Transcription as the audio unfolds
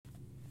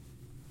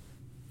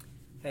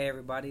Hey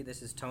everybody,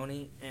 this is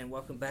Tony, and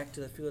welcome back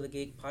to the Fuel the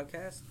Geek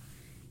podcast.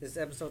 This is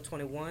episode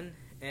 21,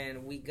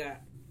 and we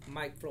got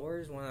Mike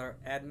Flores, one of our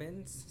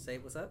admins. Say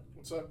what's up.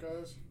 What's up,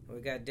 guys?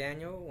 We got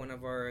Daniel, one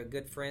of our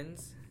good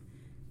friends.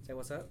 Say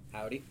what's up.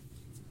 Howdy.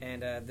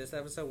 And this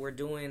episode, we're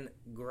doing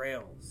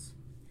Grails.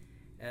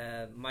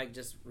 Mike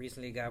just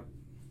recently got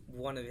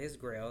one of his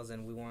Grails,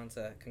 and we wanted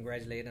to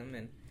congratulate him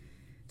and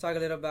talk a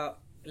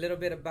little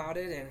bit about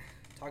it, and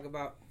talk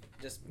about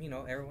just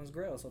everyone's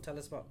Grail. So tell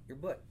us about your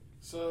book.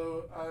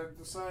 So I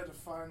decided to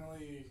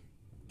finally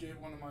get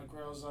one of my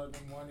grails I've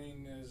been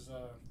wanting is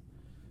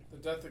the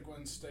Death of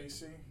Gwen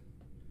Stacy.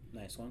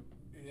 Nice one.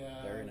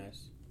 Yeah. Very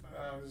nice.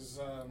 I was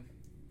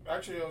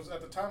actually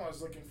at the time I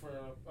was looking for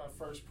a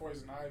first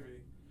Poison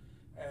Ivy,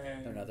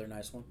 and Another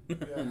nice one. Yeah.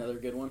 Another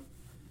good one.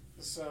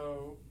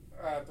 So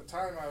at the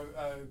time I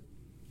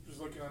was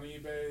looking on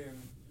eBay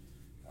and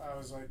I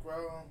was like,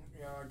 well,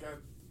 I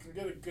can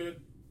get a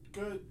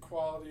good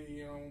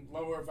quality,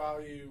 lower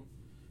value,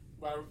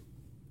 by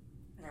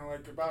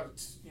like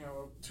about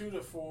 2 to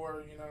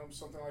 4,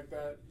 something like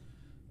that.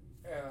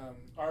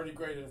 Already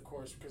graded, of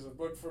course, because a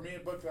book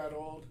that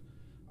old,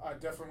 I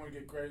definitely want to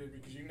get graded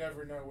because you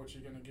never know what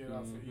you're gonna get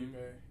off of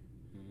eBay.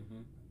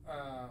 Mm-hmm.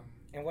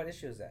 And what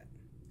issue is that?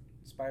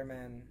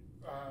 Spider-Man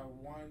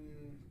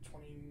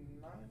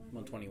 129.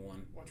 121.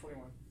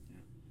 121.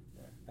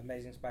 Yeah.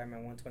 Amazing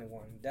Spider-Man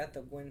 121, Death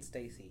of Gwen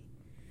Stacy,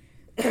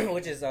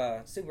 which is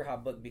a super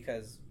hot book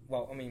because,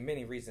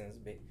 many reasons,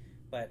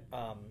 but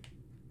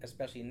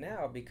especially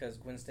now because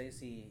Gwen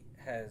Stacy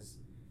has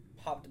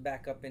popped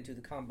back up into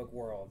the comic book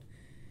world.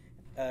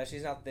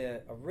 She's not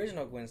the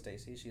original Gwen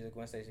Stacy. She's a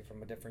Gwen Stacy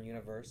from a different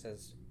universe,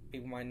 as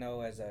people might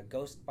know as a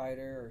Ghost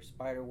Spider or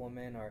Spider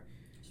Woman, or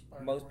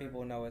most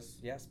people know as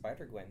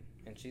Spider Gwen,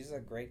 and she's a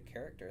great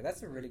character.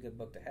 That's a really good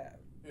book to have.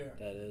 Yeah,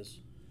 that is.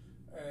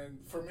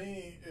 And for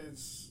me,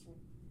 it's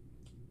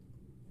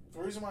the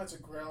reason why it's a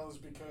Grail is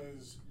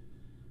because,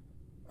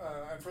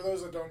 and for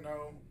those that don't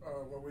know,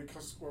 what we're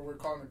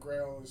calling a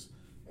Grail is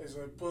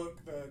a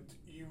book that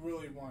you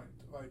really want.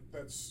 Like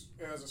it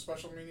has a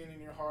special meaning in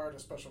your heart, a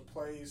special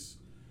place.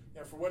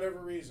 For whatever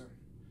reason.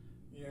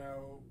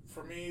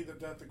 For me, the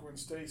Death of Gwen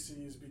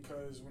Stacy is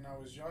because when I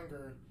was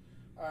younger,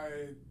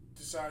 I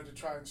decided to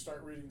try and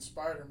start reading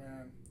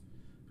Spider-Man.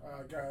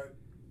 Got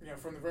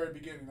from the very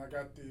beginning, I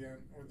got the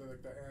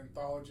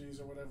anthologies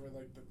or whatever,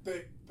 like the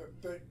thick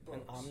books.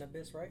 An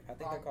omnibus, right? I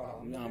think they're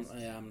called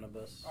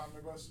omnibus.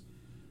 Omnibus.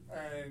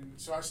 And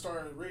so I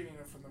started reading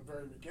it from the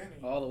very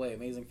beginning. All the way,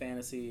 Amazing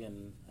Fantasy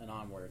and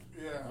onward.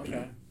 Yeah.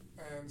 Okay.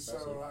 And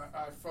so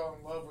I fell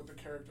in love with the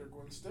character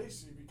Gwen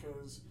Stacy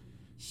because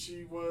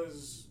she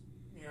was,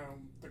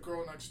 the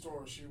girl next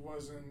door. She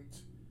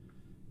wasn't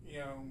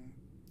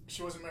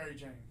Mary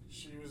Jane.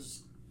 She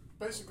was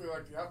basically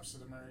like the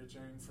opposite of Mary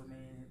Jane for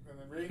me. And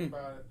then reading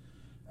about it,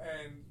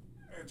 and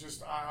it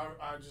just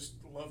I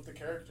just loved the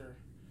character.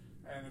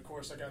 And of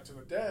course I got to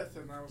the death,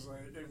 and I was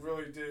like, it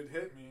really did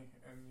hit me,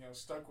 and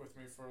stuck with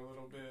me for a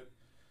little bit.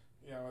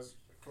 As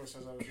I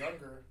was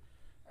younger,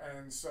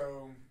 and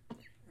so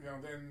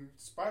then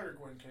Spider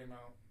Gwen came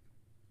out,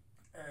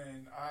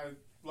 and I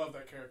love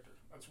that character.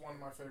 That's one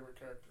of my favorite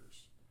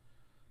characters.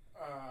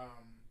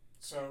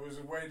 So it was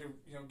a way to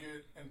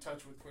get in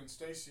touch with Gwen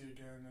Stacy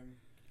again, and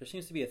there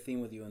seems to be a theme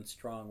with you in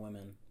strong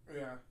women.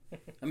 Yeah.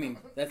 I mean,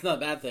 that's not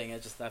a bad thing. I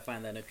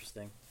find that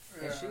interesting.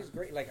 Yeah. And she's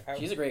great.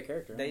 She's a great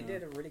character. They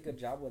did a really good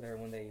job with her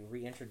when they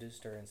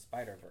reintroduced her in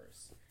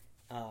Spider-Verse,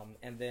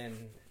 and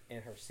then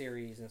in her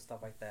series and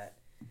stuff like that.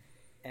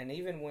 And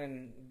even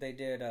when they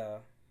did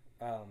the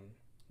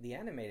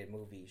animated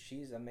movie,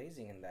 she's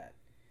amazing in that.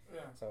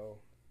 Yeah.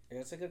 So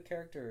it's a good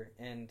character,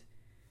 and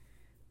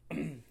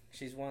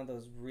she's one of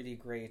those really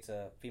great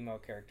female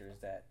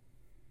characters that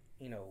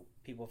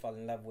people fell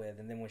in love with.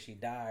 And then when she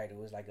died, it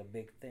was like a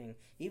big thing.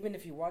 Even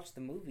if you watch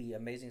the movie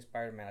Amazing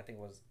Spider-Man, I think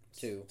it was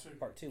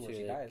part 2 where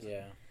she dies.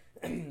 Yeah.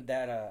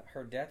 That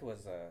her death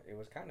was it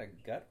was kind of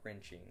gut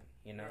wrenching,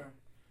 Yeah.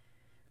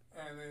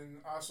 And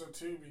then also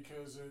too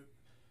because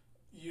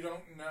you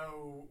don't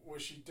know,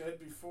 was she dead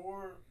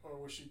before or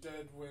was she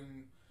dead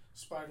when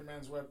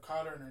Spider-Man's web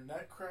caught her and her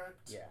neck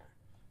cracked? Yeah.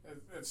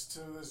 It's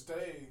to this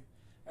day,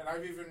 and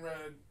I've even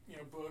read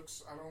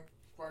books. I don't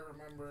quite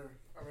remember.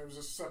 I mean, it was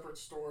a separate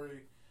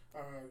story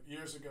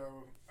years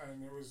ago,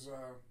 and it was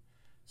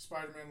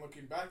Spider-Man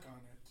looking back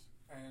on it,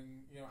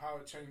 and how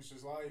it changed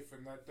his life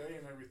and that day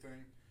and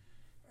everything,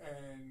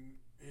 and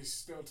he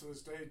still to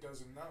this day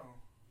doesn't know.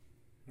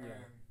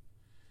 Yeah.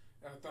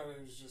 And I thought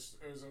it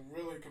was a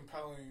really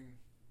compelling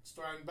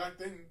story. And back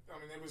then, I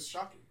mean, it was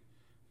shocking.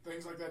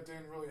 Things like that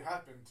didn't really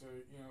happen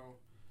to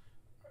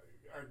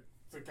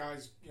the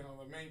guy's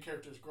the main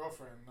character's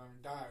girlfriend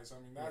dies. I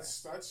mean,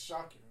 that's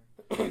shocking.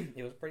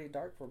 It was pretty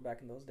dark for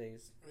back in those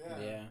days.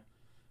 Yeah.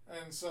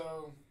 And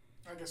so,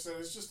 like I said,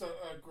 it's just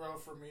a grow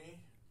for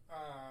me.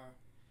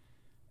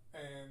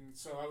 And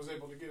so I was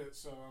able to get it.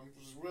 So I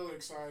was really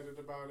excited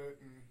about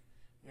it. And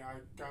I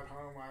got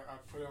home. I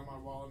put it on my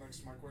wall next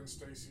to my Gwen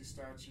Stacy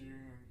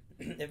statue.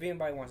 If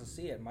anybody wants to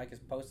see it, Mike has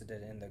posted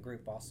it in the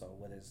group also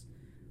with his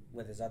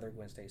with his other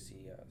Gwen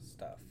Stacy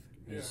stuff.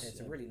 Yeah. It's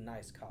a really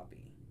nice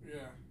copy.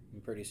 Yeah.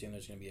 And pretty soon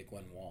there's going to be a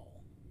Gwen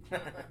Wall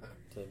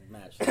to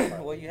match. The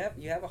Well, you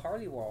have a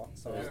Harley Wall,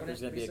 so I Yeah. was going there's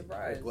to going be to be a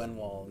surprised. Gwen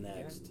Wall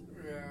next.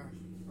 Yeah.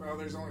 Well,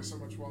 there's only so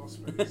much wall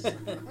space.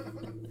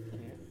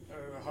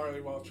 The Harley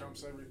wall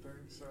trumps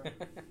everything. So,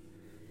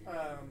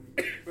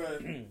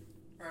 but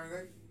I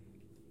think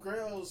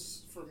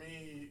Grails for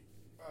me.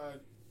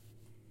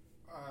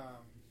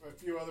 A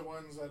few other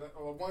ones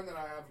one that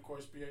I have, of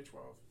course,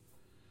 BA-12.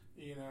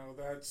 You know,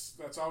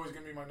 that's always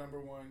gonna be my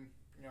number one.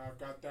 You know, I've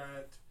got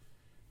that.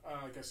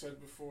 Like I said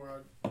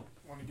before, I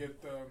want to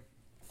get the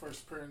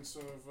first appearance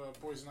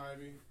of Poison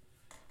Ivy.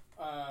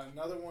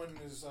 Another one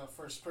is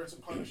first appearance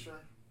of Punisher.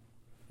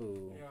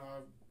 Ooh. You know,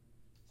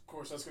 of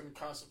course, that's going to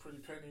cost a pretty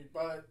penny,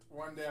 but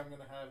one day I'm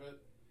going to have it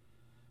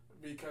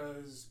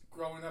because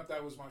growing up,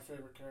 that was my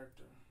favorite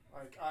character.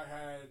 Like,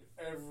 I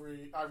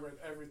read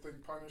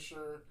everything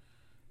Punisher,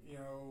 you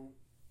know,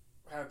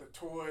 had the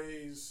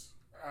toys.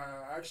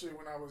 Actually,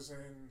 when I was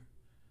in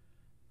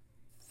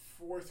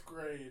 4th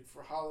grade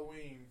for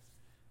Halloween,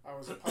 I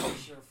was a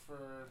Punisher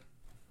for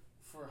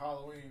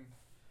Halloween,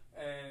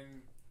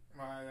 and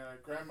my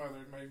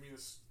grandmother made me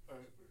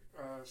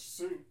a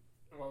suit.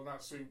 Well,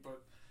 not suit,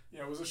 but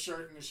it was a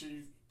shirt, and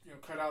she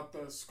cut out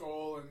the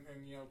skull and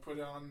put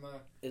it on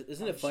the.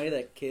 Isn't it funny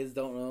that kids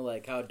don't know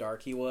like how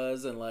dark he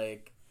was and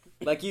like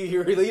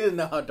you really didn't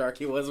know how dark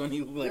he was when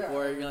you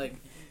wore it. You're like,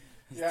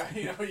 yeah,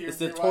 it's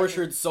the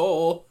tortured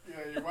soul.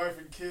 Yeah, your wife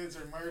and kids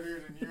are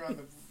murdered, and you're on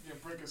the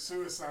brink of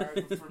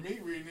suicide. But for me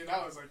reading it,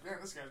 I was like, man,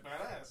 this guy's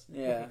badass.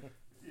 Yeah.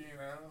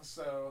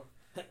 So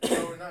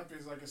growing up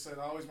is, like I said,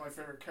 always my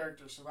favorite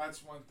character. So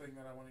that's one thing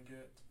that I want to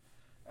get.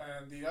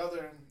 And the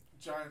other,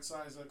 giant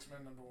size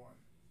X-Men #1.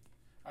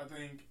 I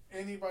think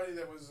anybody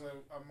that was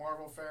a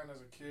Marvel fan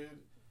as a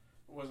kid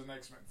was an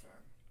X-Men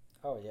fan.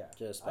 Oh yeah,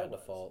 Just by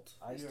default.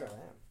 I still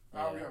am.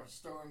 Oh yeah,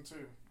 still am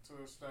too to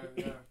this day.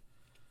 Yeah,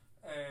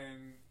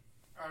 and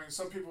I mean,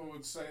 some people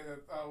would say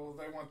that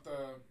they want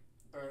the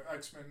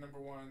X-Men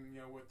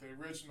 #1, with the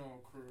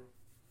original crew.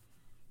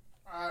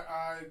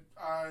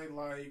 I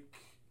like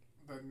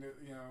the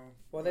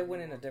Well, they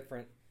went in a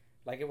different,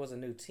 it was a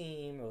new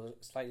team, it was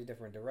a slightly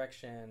different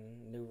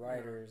direction, new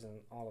writers and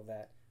all of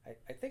that.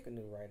 I think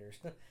new writers,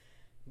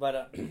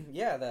 but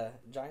yeah, the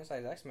giant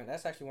size X-Men.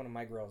 That's actually one of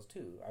my girls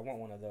too. I want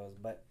one of those,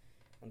 but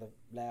in the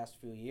last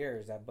few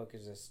years, that book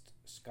has just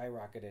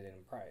skyrocketed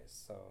in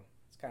price, so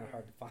it's kind of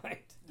hard to find.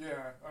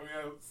 Yeah, I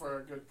mean, for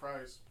a good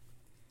price.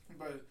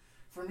 But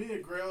for me, a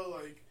Grail,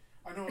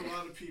 I know a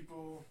lot of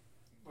people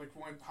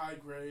want high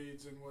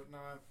grades and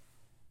whatnot.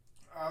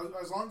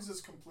 As long as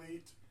it's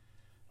complete,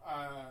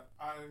 I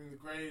mean, the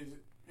grade,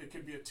 it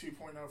could be a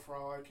 2.0 for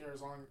all I care.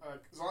 As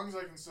long as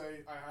I can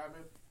say I have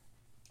it,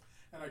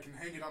 and I can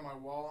hang it on my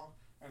wall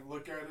and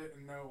look at it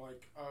and know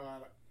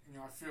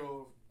I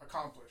feel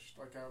accomplished.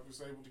 Like I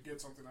was able to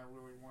get something I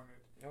really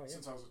wanted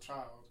since I was a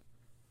child.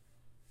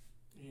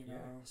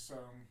 So.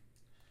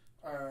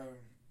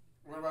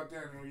 What about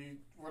Dan?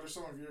 What are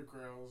some of your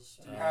Grails?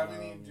 Do you have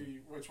any?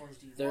 Which ones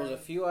do you? There's a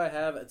few I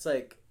have. It's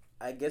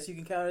I guess you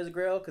can count it as a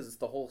Grail because it's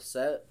the whole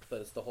set, but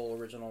it's the whole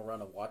original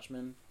run of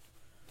Watchmen.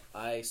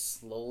 I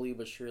slowly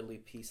but surely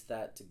pieced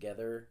that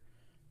together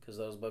because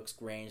those books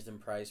ranged in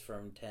price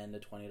from $10 to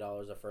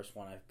 $20. The first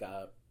one I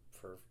got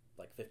for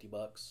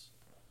 $50.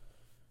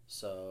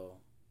 So,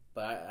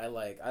 but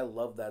I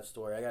love that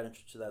story. I got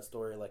introduced to that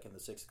story in the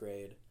 6th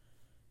grade,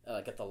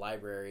 at the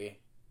library,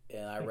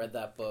 and I read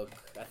that book.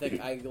 I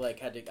think I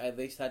had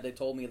to. They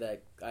told me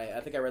that I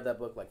think I read that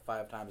book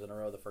 5 times in a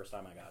row the first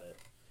time I got it,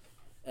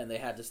 and they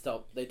had to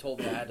stop. They told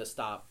me I had to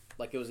stop.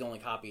 It was the only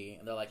copy,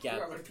 and they're like, yeah,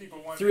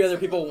 3 other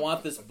people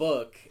want this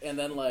book, and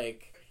then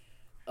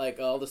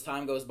all this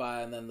time goes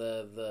by, and then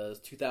the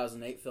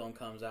 2008 film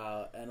comes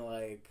out, and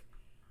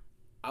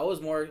I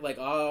was more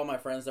all my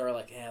friends that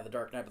were yeah, The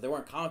Dark Knight, but they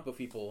weren't comic book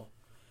people.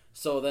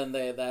 So then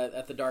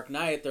at The Dark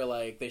Knight,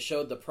 they're they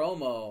showed the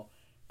promo,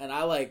 and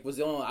I was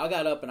the only one. I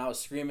got up and I was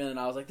screaming, and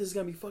I was like, this is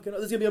gonna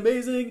be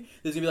amazing.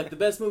 This is gonna be the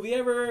best movie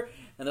ever.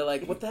 And they're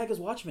like, what the heck is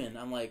Watchmen?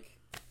 I'm like,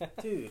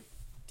 dude,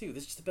 this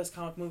is just the best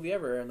comic movie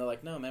ever. And they're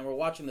like, no, man, we're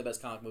watching the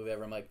best comic movie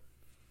ever. I'm like,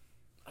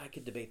 I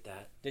could debate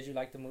that. Did you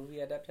like the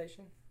movie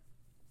adaptation?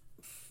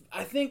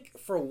 I think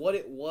for what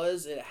it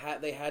was,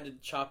 they had to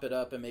chop it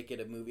up and make it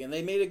a movie, and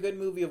they made a good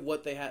movie of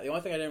what they had. The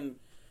only thing I didn't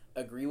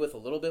agree with a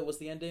little bit was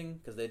the ending,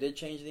 because they did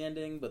change the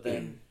ending, but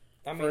then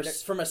from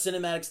a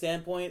cinematic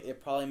standpoint,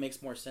 it probably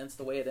makes more sense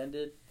the way it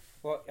ended.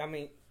 Well, I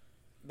mean,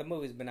 the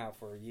movie's been out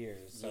for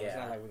years, so it's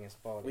not like we can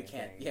spoil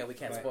anything. We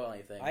can't spoil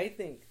anything. I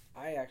think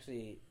I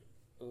actually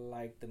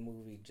like the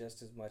movie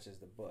just as much as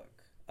the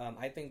book.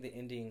 I think the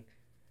ending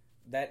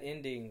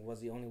was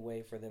the only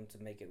way for them to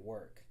make it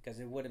work, because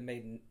it would have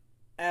made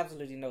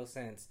absolutely no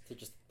sense to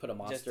just put a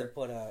monster, just to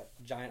put a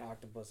giant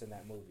octopus in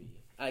that movie.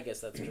 I guess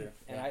that's true.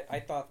 And I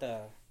thought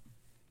the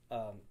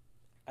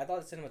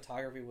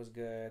cinematography was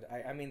good.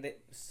 I mean,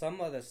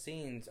 some of the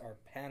scenes are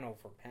panel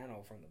for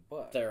panel from the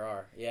book. There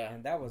are, yeah,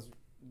 and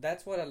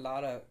that's what a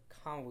lot of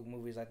comic book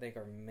movies I think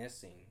are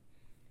missing.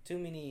 Too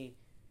many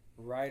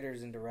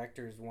writers and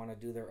directors want to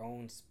do their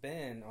own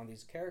spin on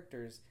these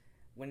characters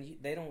when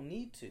they don't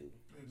need to.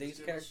 These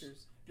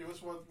characters give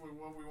us what we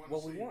want to see.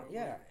 What we want,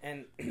 yeah.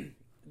 And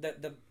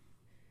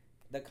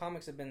the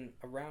comics have been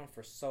around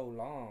for so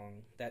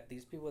long that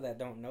these people that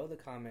don't know the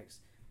comics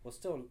will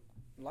still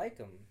like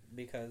them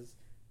because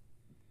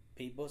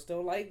people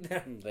still like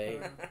them.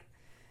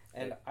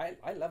 And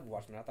I love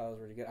Watchmen. I thought it was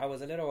really good. I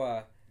was a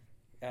little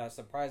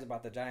surprised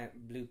about the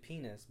giant blue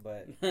penis,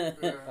 but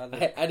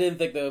I didn't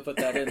think they would put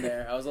that in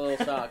there. I was a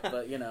little shocked,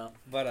 but you know.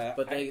 But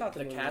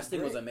the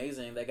casting was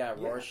amazing. They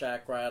got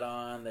Rorschach right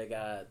on. They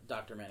got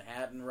Dr.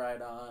 Manhattan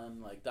right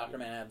on. Like Dr.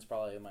 Manhattan's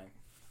probably my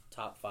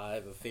top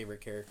 5 of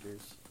favorite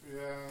characters.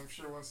 Yeah, I'm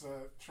sure once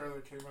that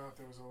trailer came out,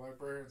 there was a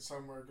librarian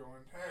somewhere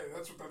going, "Hey,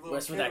 that's what that little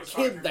What's kid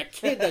with was that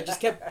kid that just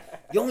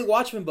kept the only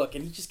Watchmen book,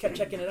 and he just kept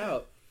checking it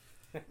out."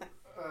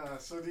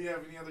 So do you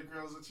have any other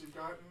girls that you've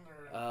gotten?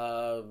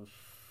 Or?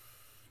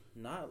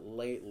 Not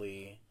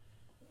lately.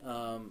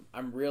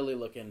 I'm really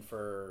looking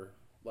for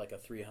like a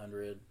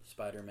 300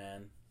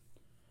 Spider-Man.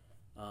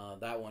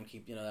 That one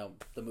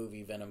the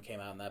movie Venom came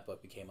out and that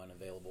book became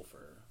unavailable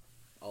for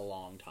a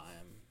long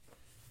time.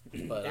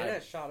 But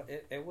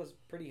it was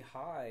pretty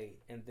high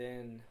and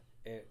then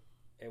it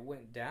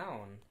went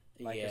down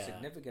a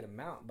significant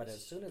amount. But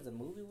as soon as the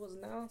movie was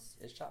announced,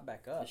 it shot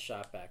back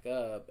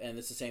up. And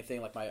it's the same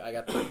thing. Like I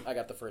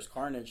got the first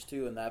Carnage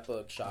too, and that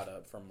book shot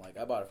up from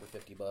I bought it for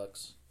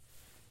 $50.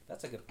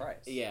 That's a good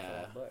price.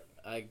 Yeah,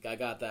 I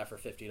got that for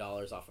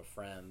 $50 off a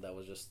friend that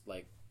was just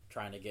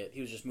trying to get.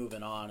 He was just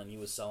moving on and he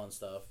was selling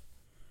stuff.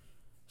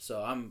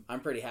 So I'm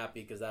pretty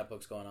happy because that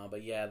book's going on.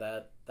 But yeah,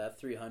 that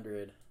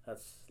 300.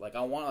 That's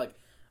I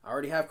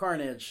already have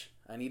Carnage.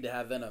 I need to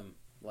have Venom.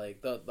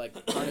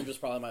 Carnage was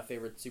probably my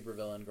favorite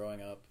supervillain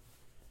growing up.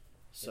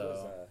 So it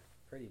was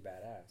pretty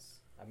badass.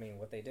 I mean,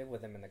 what they did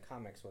with him in the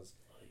comics was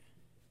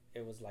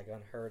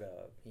unheard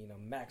of.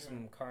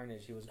 Maximum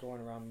carnage. He was going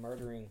around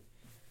murdering.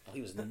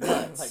 He was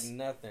nuts. Like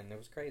nothing. It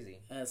was crazy.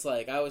 And it's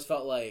I always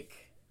felt like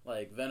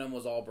Venom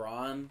was all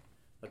brawn.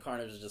 The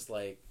Carnage was just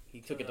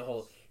he took it to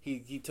whole.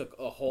 He took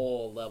a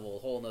whole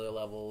nother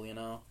level.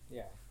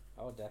 Yeah.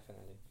 Oh,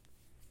 definitely.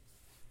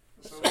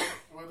 So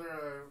what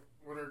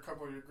are a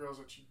couple of your girls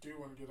that you do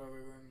want to get other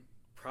than?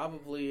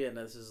 Probably, and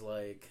this is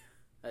I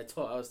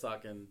was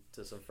talking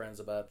to some friends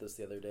about this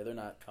the other day. They're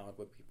not comic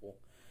book people,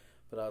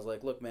 but I was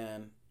like, look,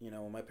 man,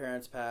 when my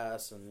parents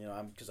pass, and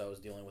because I was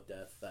dealing with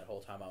death that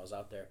whole time I was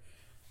out there.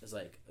 I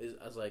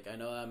was like, I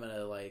know I'm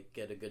gonna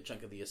get a good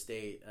chunk of the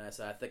estate, and I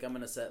said I think I'm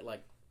gonna set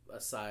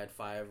aside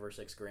 $5 or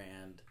 $6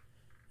 grand,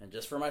 and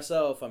just for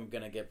myself, I'm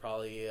gonna get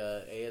probably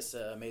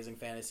Amazing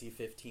Fantasy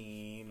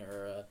 15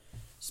 or a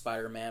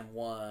Spider-Man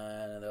 1,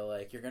 and they're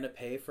like, you're gonna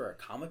pay for a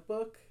comic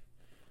book?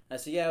 And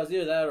I said, yeah, it was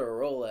either that or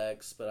a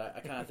Rolex, but I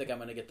kind of think I'm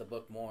gonna get the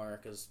book more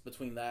because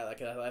between that,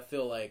 I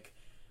feel like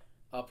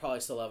I'll probably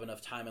still have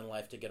enough time in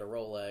life to get a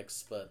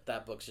Rolex, but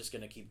that book's just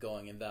gonna keep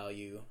going in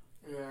value.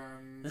 Yeah,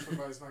 and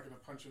somebody's not going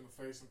to punch you in the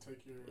face and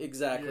take your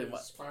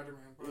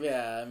Spider-Man book.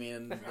 Yeah, I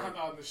mean... Not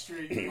on the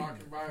street,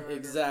 walking by.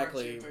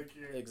 Exactly.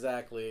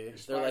 Exactly.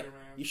 They're like,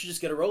 you should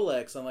just get a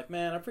Rolex. I'm like,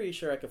 man, I'm pretty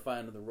sure I could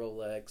find the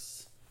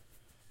Rolex.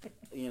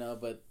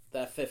 But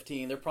that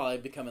 15, they're probably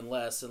becoming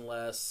less and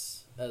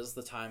less as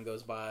the time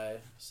goes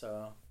by.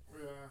 So...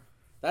 Yeah.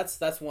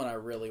 That's one I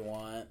really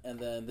want. And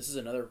then this is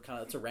another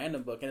it's a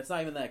random book, and it's not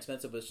even that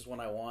expensive, but it's just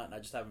one I want, and I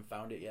just haven't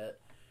found it yet.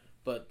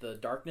 But The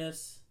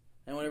Darkness...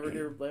 Anyone ever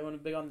hear anyone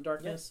big on The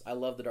Darkness? Yeah. I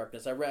love The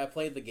Darkness. I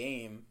played the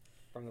game.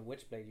 From the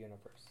Witchblade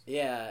universe.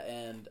 Yeah,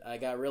 and I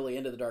got really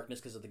into The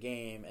Darkness because of the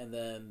game, and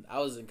then I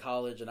was in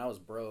college and I was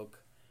broke,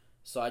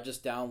 so I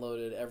just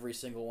downloaded every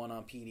single one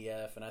on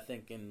PDF, and I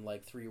think in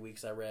 3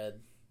 weeks I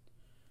read,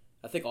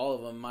 I think all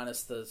of them,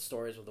 minus the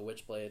stories with the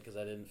Witchblade, because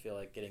I didn't feel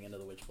like getting into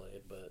the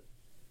Witchblade, but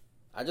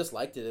I just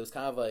liked it. It was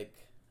kind of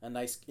a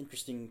nice,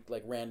 interesting,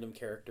 random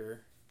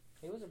character.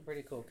 He was a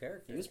pretty cool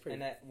character. He was pretty.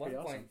 And at one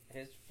point, awesome.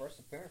 His first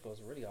appearance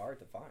was really hard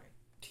to find.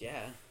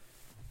 Yeah.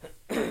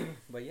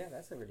 But yeah,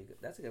 that's a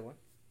good one.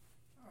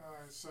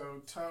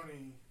 So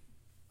Tony,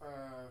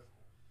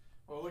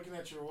 looking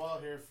at your wall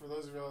here, for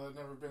those of y'all that have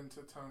never been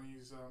to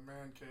Tony's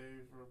man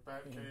cave or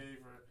bat cave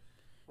or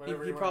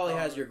whatever, he probably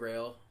has your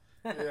Grail.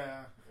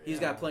 Yeah. He's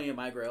got plenty of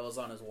my Grails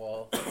on his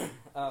wall.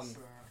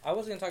 I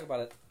was gonna talk about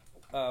it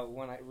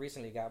one I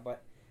recently got,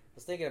 but I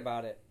was thinking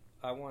about it.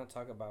 I want to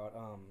talk about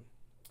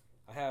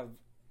I have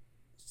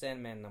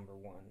Sandman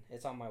 #1.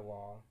 It's on my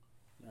wall.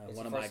 It's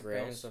one of my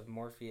Grails of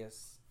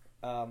Morpheus.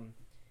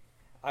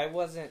 I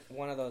wasn't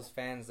one of those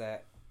fans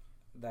that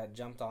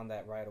jumped on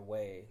that right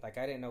away. I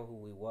didn't know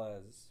who he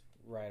was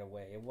right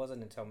away. It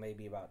wasn't until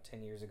maybe about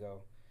 10 years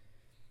ago.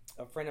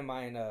 A friend of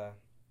mine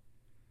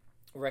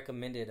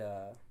recommended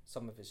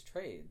some of his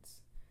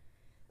trades.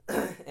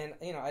 And,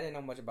 I didn't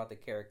know much about the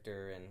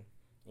character and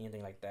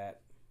anything like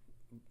that.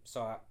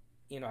 So, I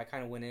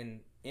kind of went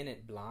in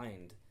it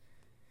blind.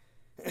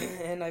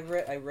 And I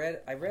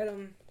read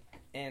them,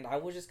 and I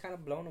was just kind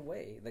of blown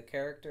away. The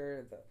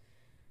character,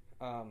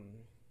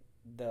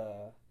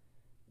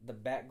 the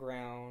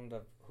background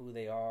of who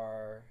they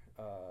are,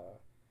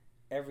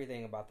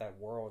 everything about that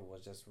world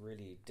was just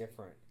really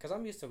different. Because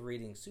I'm used to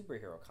reading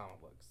superhero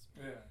comic books.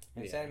 Yeah.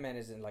 And Sandman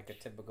isn't like a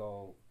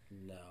typical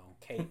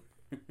cape,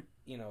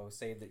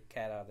 save the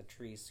cat out of the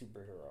tree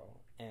superhero.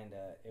 And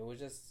it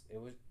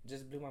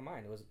just blew my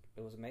mind.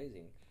 It was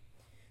amazing.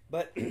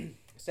 But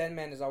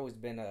Sandman has always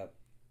been a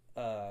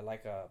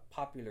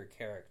popular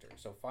character.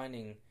 So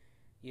finding,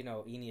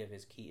 any of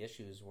his key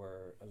issues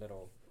were a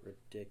little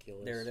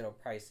ridiculous. They're a little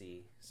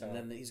pricey. So and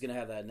then he's gonna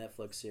have that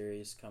Netflix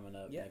series coming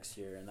up next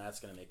year, and that's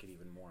gonna make it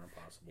even more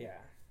impossible. Yeah.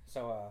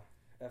 So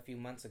a few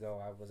months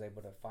ago, I was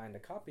able to find a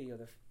copy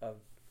of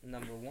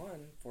number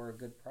 1 for a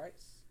good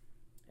price,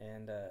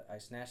 and I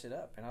snatched it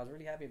up, and I was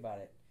really happy about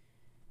it.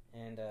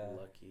 And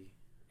lucky.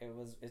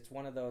 It's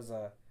one of those.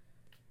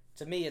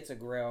 To me, it's a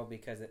grail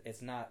because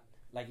it's not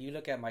like you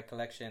look at my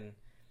collection,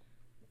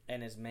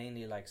 and it's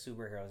mainly like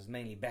superheroes. It's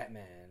mainly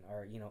Batman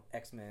or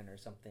X-Men or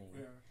something.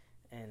 Yeah.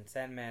 And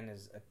Sandman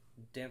is a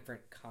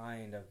different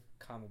kind of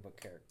comic book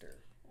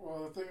character.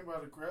 Well, the thing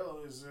about a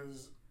grail is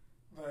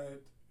that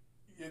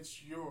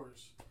it's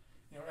yours.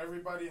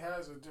 Everybody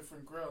has a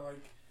different grail.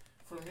 Like,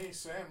 for me,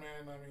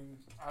 Sandman,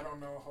 I don't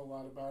know a whole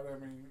lot about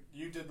it.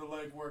 You did the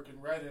legwork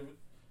and read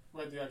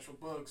the actual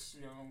books,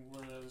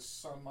 whereas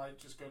some might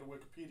just go to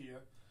Wikipedia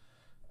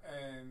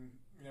and,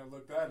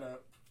 look that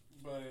up.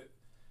 But,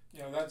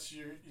 that's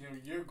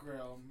your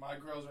grail. My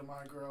grails are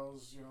my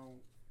grails.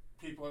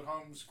 People at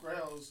home's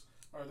grails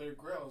are their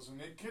grails. And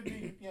it could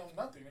be,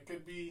 nothing. It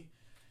could be,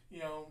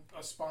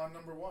 a Spawn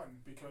number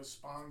 1 because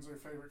Spawn's their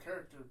favorite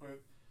character.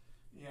 But,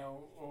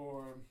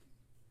 or,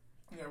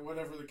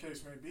 whatever the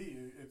case may be,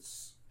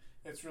 it's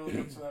really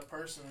up to that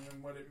person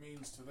and what it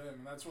means to them.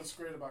 And that's what's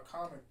great about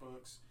comic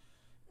books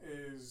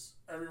is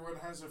everyone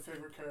has their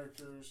favorite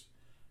characters.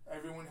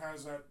 Everyone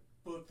has that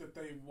book that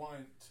they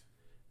want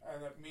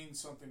and that means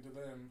something to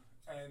them.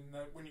 And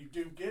that when you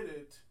do get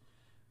it,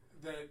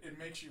 that it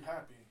makes you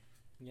happy.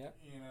 Yeah.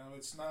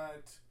 It's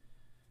not,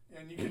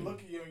 and you can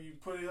look at, you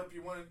put it up,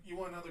 you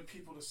want other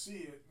people to see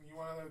it, and you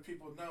want other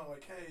people to know,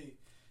 like, hey,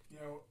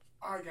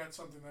 I got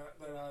something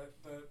that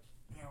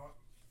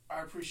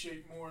I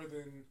appreciate more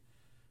than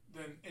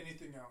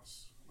anything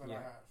else that I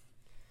have.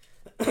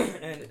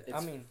 And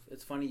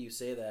it's funny you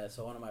say that.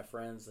 So one of my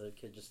friends, the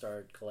kid just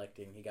started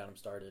collecting. He got him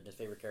started. His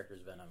favorite character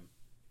is Venom,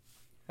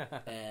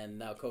 and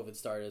now COVID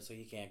started, so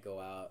he can't go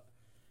out.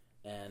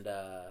 And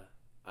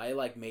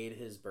I made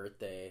his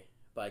birthday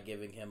by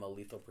giving him a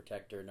Lethal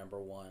Protector number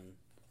 1,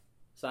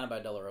 signed by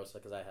De La Rosa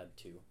because I had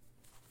 2.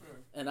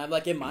 And I'm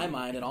in my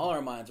mind, in all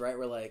our minds, right?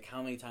 We're like,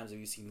 how many times have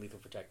you seen Lethal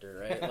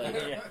Protector,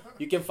 right?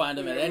 You can find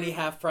them at any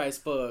half-price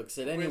books,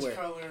 at anywhere. Which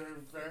color,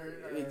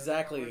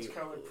 exactly. Which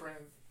color print.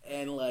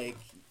 And I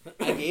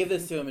gave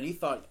this to him, and he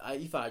thought I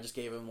just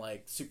gave him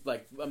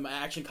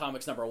Action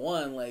Comics number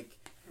 1.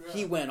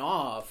 He went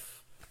off.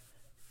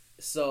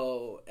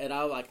 So, and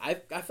I was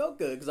I felt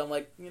good because I'm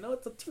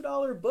it's a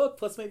 $2 book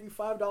plus maybe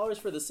 $5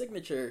 for the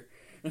signature.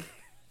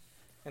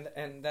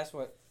 and that's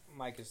what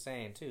Mike is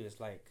saying too. It's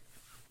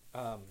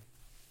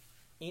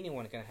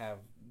anyone can have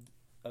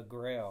a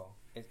grail.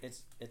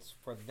 It's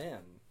for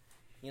them.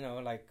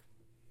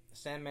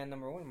 Sandman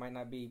number 1 might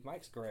not be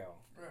Mike's grail,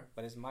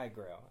 but it's my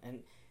grail.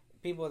 And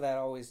people that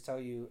always tell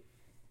you,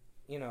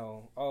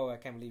 oh, I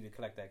can't believe you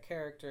collect that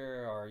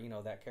character, or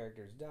that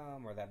character is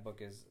dumb, or that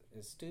book is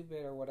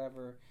stupid, or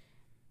whatever.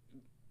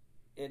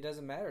 It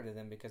doesn't matter to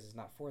them because it's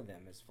not for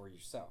them; it's for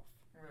yourself,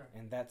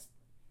 and that's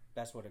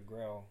what a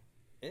grail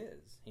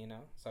is,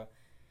 So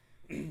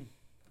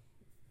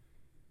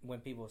when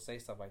people say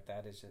stuff like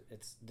that,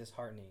 it's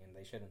disheartening, and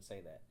they shouldn't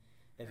say that.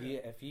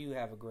 If you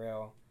have a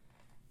grail,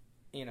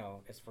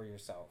 it's for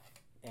yourself,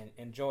 and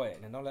enjoy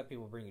it, and don't let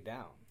people bring you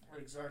down.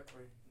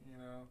 Exactly,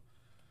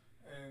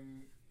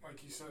 and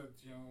like you said,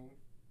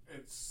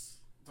 it's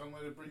don't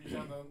let it bring you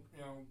down.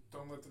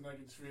 Don't let the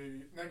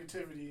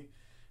negativity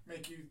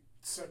make you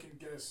second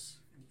guess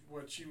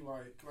what you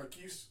like.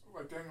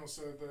 Like Daniel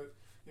said that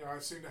I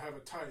seem to have a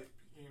type.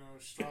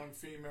 Strong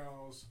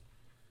females.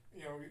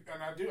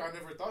 And I do. I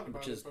never thought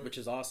about it, which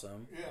is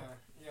awesome.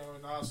 Yeah,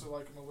 and I also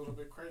like them a little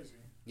bit crazy.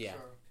 Yeah.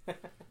 So,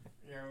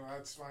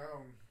 that's my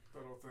own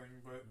little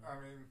thing. But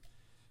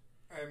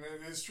and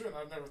it is true, and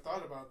I've never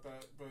thought about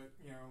that. But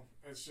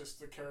it's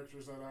just the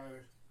characters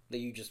that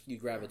you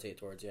gravitate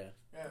towards. Yeah.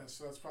 Yeah,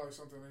 so that's probably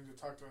something I need to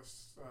talk to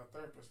a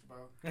therapist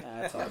about.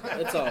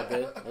 It's all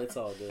good. It's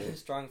all good.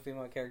 Strong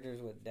female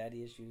characters with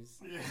daddy issues.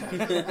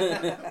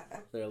 Yeah.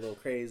 They're a little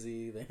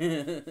crazy.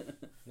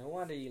 No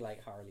wonder you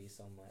like Harley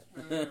so much.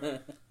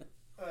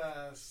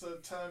 So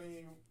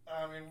Tony,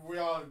 we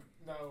all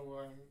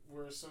know.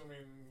 We're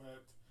assuming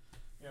that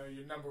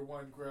your number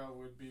 1 grail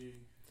would be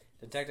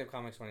Detective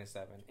Comics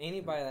 27.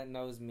 Anybody that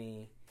knows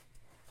me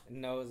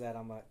knows that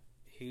I'm a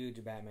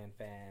huge Batman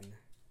fan.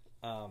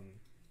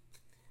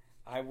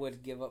 I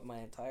would give up my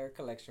entire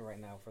collection right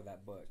now for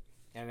that book,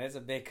 and it's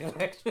a big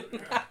collection.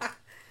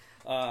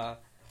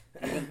 But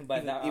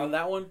even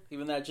that one,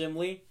 even that Jim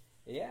Lee.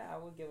 Yeah, I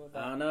would give up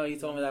that. I don't know. You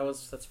told me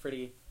that's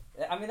pretty.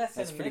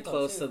 That's pretty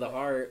close to the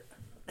heart.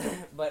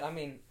 But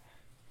I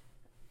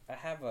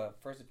have a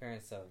first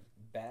appearance of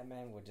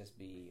Batman would just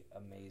be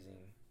amazing.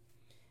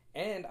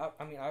 And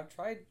I mean, I've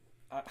tried.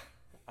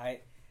 I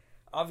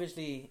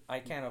obviously I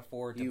can't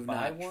afford to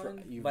buy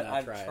one, but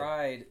I've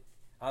tried.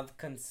 I've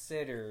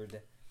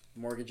considered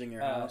mortgaging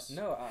your house.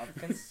 No, I've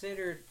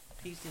considered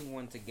piecing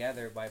one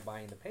together by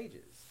buying the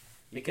pages.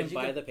 You can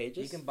buy the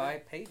pages. You can buy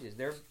pages.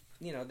 They're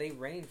they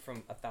range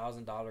from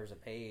 $1,000 a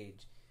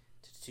page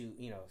to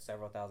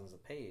several thousands a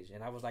page.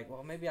 And I was like,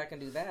 well, maybe I can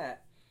do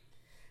that.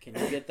 Can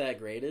you get that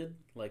graded?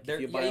 Like if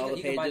you buy all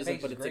the pages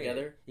and put it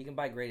together? You can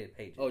buy graded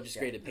pages. Oh, just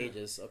graded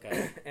pages.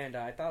 Okay. And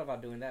I thought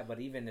about doing that, but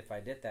even if I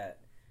did that,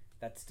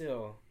 that's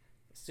still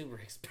super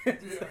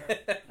expensive.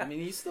 I mean,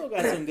 you still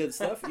got some good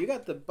stuff. You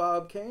got the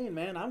Bob Kane,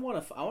 man. I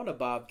want a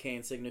Bob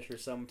Kane signature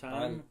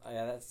sometime.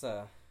 Yeah,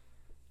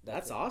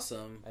 that's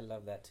awesome. I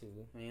love that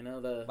too.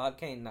 The Bob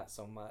Kane, not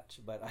so much,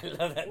 but I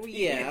love that. Well,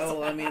 yeah,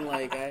 well, I mean,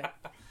 like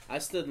I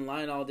stood in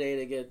line all day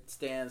to get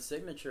Stan's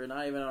signature,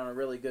 not even on a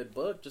really good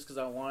book, just because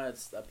I wanted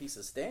a piece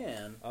of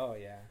Stan. Oh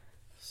yeah.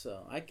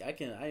 So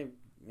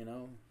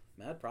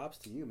mad props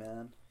to you,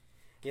 man.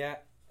 Yeah,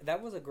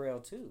 that was a grail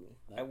too.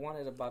 I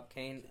wanted a Bob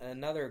Kane.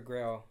 Another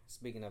grail.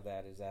 Speaking of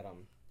that, is that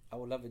I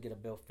would love to get a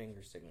Bill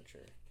Finger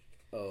signature.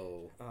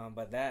 Oh.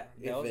 But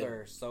those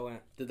are so.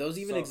 Did those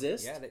even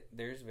exist? Yeah,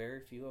 there's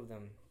very few of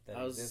them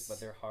that exist, but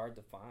they're hard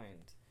to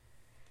find.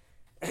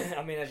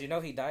 I mean, as you know,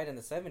 he died in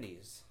the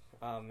 70s.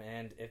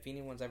 And if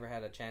anyone's ever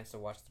had a chance to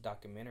watch the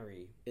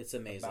documentary, it's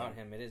amazing about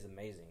him. It is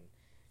amazing.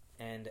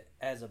 And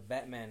as a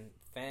Batman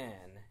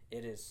fan,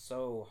 it is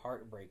so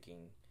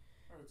heartbreaking.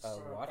 It's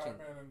watching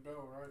Batman and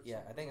Bill, right? Yeah,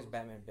 I think it's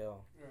Batman and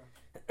Bill.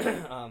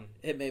 Yeah.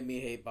 It made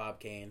me hate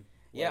Bob Kane.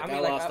 Yeah, I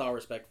lost all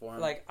respect for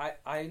him. Like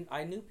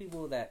I knew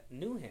people that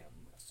knew him,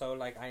 so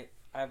like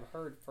I've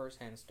heard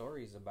firsthand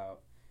stories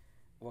about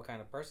what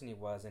kind of person he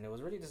was, and it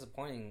was really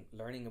disappointing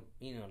learning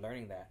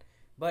that.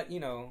 But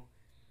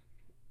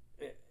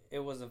it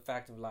was a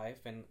fact of life,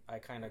 and I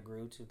kind of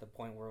grew to the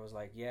point where it was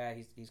like, yeah,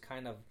 he's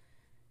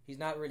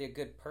not really a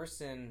good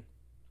person,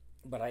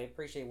 but I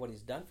appreciate what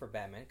he's done for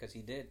Batman because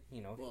he did,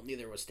 Well,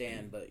 neither was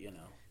Stan, but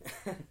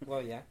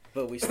Well, yeah.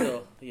 But we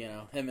still,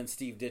 him and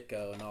Steve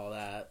Ditko and all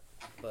that.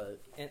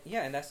 But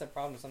and that's the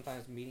problem.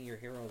 Sometimes meeting your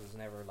heroes is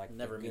never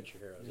meet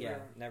your heroes. Yeah,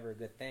 never a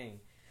good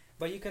thing.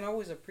 But you can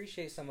always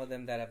appreciate some of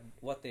them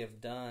what they have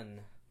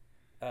done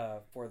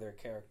for their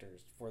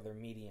characters, for their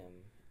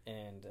medium,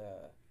 and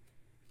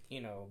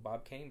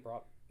Bob Kane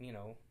brought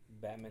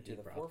Batman to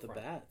the forefront. The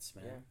bats,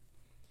 man. Yeah.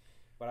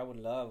 But I would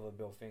love a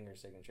Bill Finger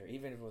signature,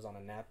 even if it was on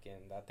a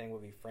napkin. That thing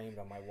would be framed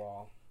on my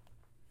wall.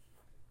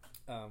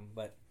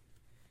 But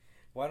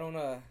why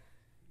don't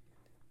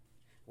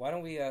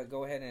we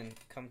go ahead and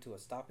come to a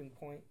stopping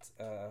point?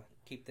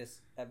 Keep this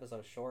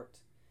episode short.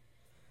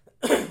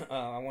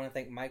 I want to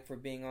thank Mike for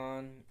being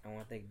on. I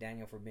want to thank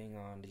Daniel for being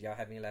on. Did y'all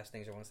have any last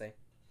things you want to say?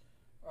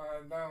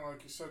 No,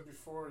 like you said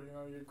before,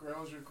 your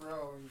grail's your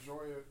grail.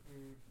 Enjoy it,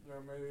 and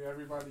maybe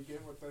everybody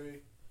get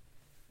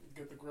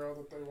the grail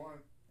that they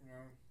want.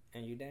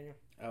 And you, Daniel?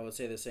 I would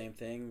say the same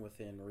thing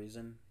within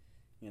reason.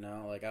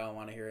 Like I don't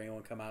want to hear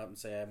anyone come out and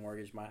say I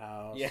mortgaged my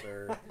house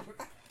or.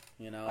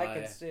 I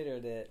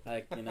considered it.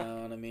 You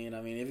know what I mean? I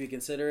mean, if you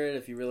consider it,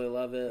 if you really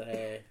love it,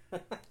 hey,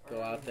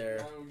 go out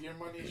there. Your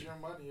money's your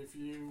money. If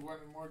you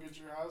want to mortgage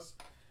your house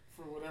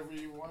for whatever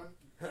you want,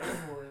 go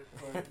for it.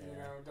 But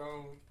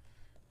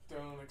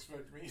don't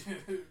expect me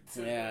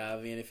to. Yeah,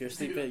 I mean, if you're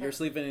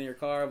sleeping in your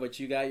car, but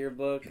you got your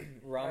book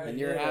and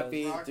you're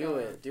happy, do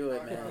it,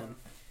 man.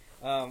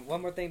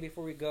 One more thing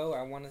before we go,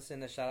 I want to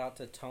send a shout out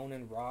to Tone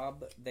and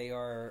Rob. They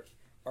are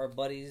our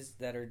buddies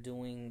that are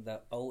doing the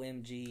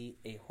OMG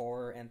a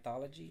horror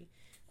anthology.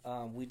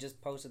 We just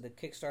posted the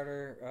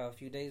Kickstarter a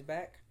few days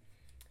back,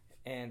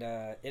 and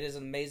it is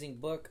an amazing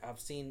book.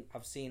 I've seen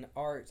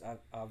art.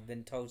 I've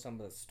been told some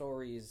of the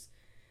stories.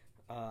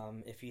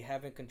 If you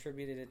haven't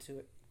contributed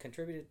to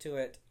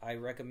it, I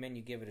recommend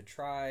you give it a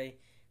try.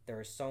 There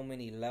are so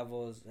many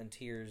levels and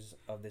tiers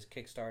of this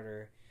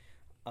Kickstarter.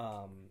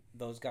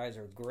 Those guys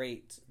are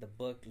great. The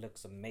book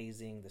looks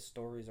amazing. The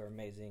stories are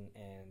amazing,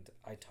 and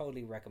I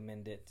totally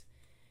recommend it.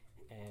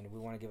 And we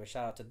want to give a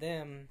shout out to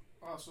them.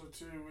 Also,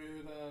 too,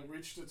 it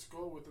reached its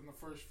goal within the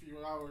first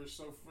few hours,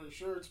 so for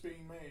sure it's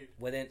being made.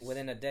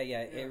 Within a day,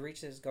 yeah. It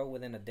reached its goal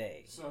within a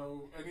day.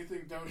 So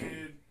anything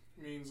donated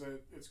means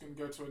that it's going to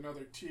go to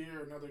another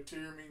tier. Another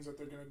tier means that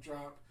they're going to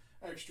drop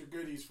extra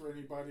goodies for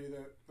anybody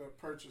that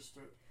purchased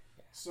it.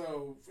 Yeah.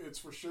 So it's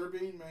for sure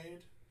being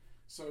made.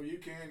 So you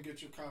can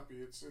get your copy.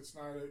 It's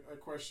not a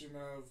question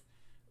of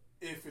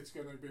if it's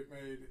going to be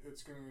made.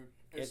 It's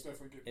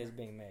definitely getting made. It's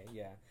being made,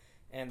 yeah.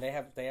 And they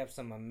have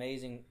some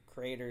amazing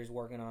creators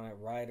working on it,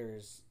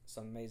 writers,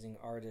 some amazing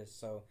artists.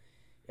 So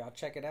y'all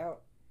check it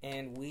out,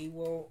 and we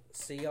will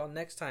see y'all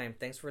next time.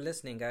 Thanks for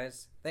listening,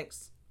 guys.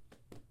 Thanks.